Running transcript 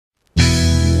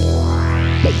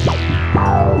When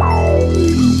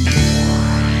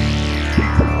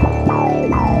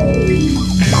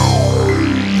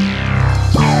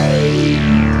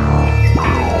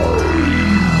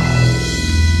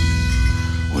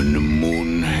the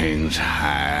moon hangs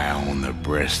high on the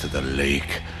breast of the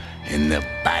lake, and the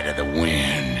bite of the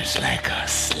wind is like a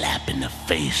slap in the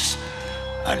face,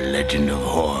 a legend of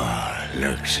horror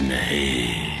lurks in the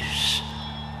haze.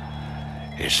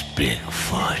 It's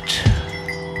Bigfoot,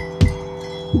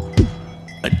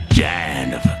 a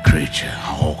giant of a creature,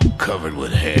 all covered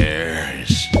with hair,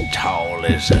 as tall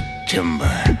as a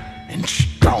timber and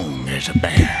strong as a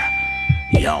bear.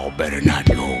 Y'all better not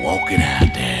go walking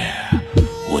out there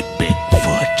with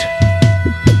Bigfoot.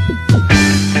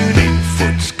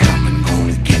 Bigfoot's coming,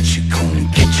 gonna get you, gonna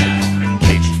get you.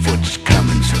 Bigfoot's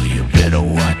coming, so you better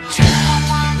watch out.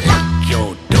 Lock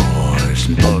your doors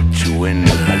and bolt your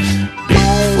windows.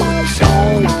 Bigfoot's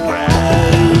on the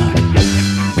prowl.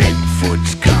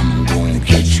 Bigfoot's coming, gonna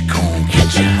get you, gonna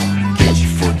get you.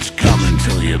 Bigfoot's coming,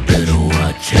 so you better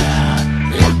watch out.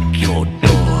 Lock your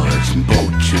doors and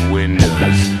bolt your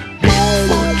windows.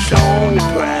 Bigfoot's on the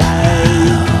prowl.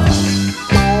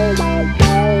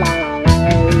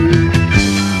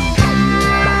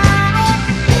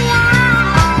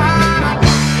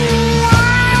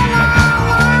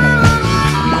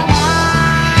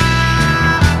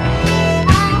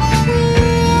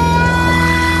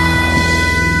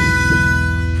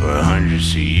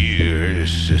 Hundreds of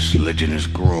years, this legend has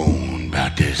grown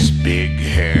about this big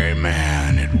hairy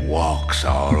man that walks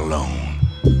all alone.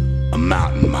 A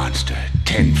mountain monster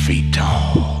 10 feet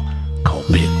tall called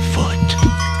Bigfoot.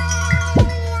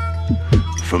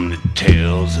 From the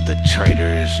tales of the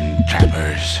traders and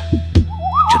trappers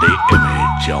to the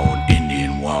image on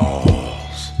Indian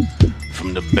walls.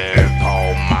 From the Bear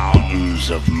Paw Mountains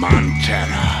of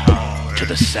Montana to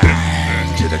the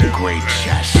signs of the Great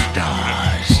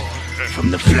Shastas. From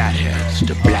the Flatheads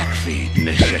to Blackfeet and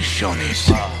the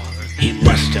Shoshones, he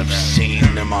must have seen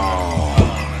them all.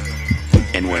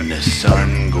 And when the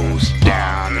sun goes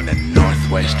down in the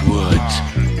northwest woods,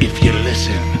 if you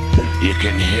listen, you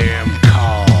can hear him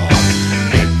call.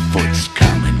 Bigfoot's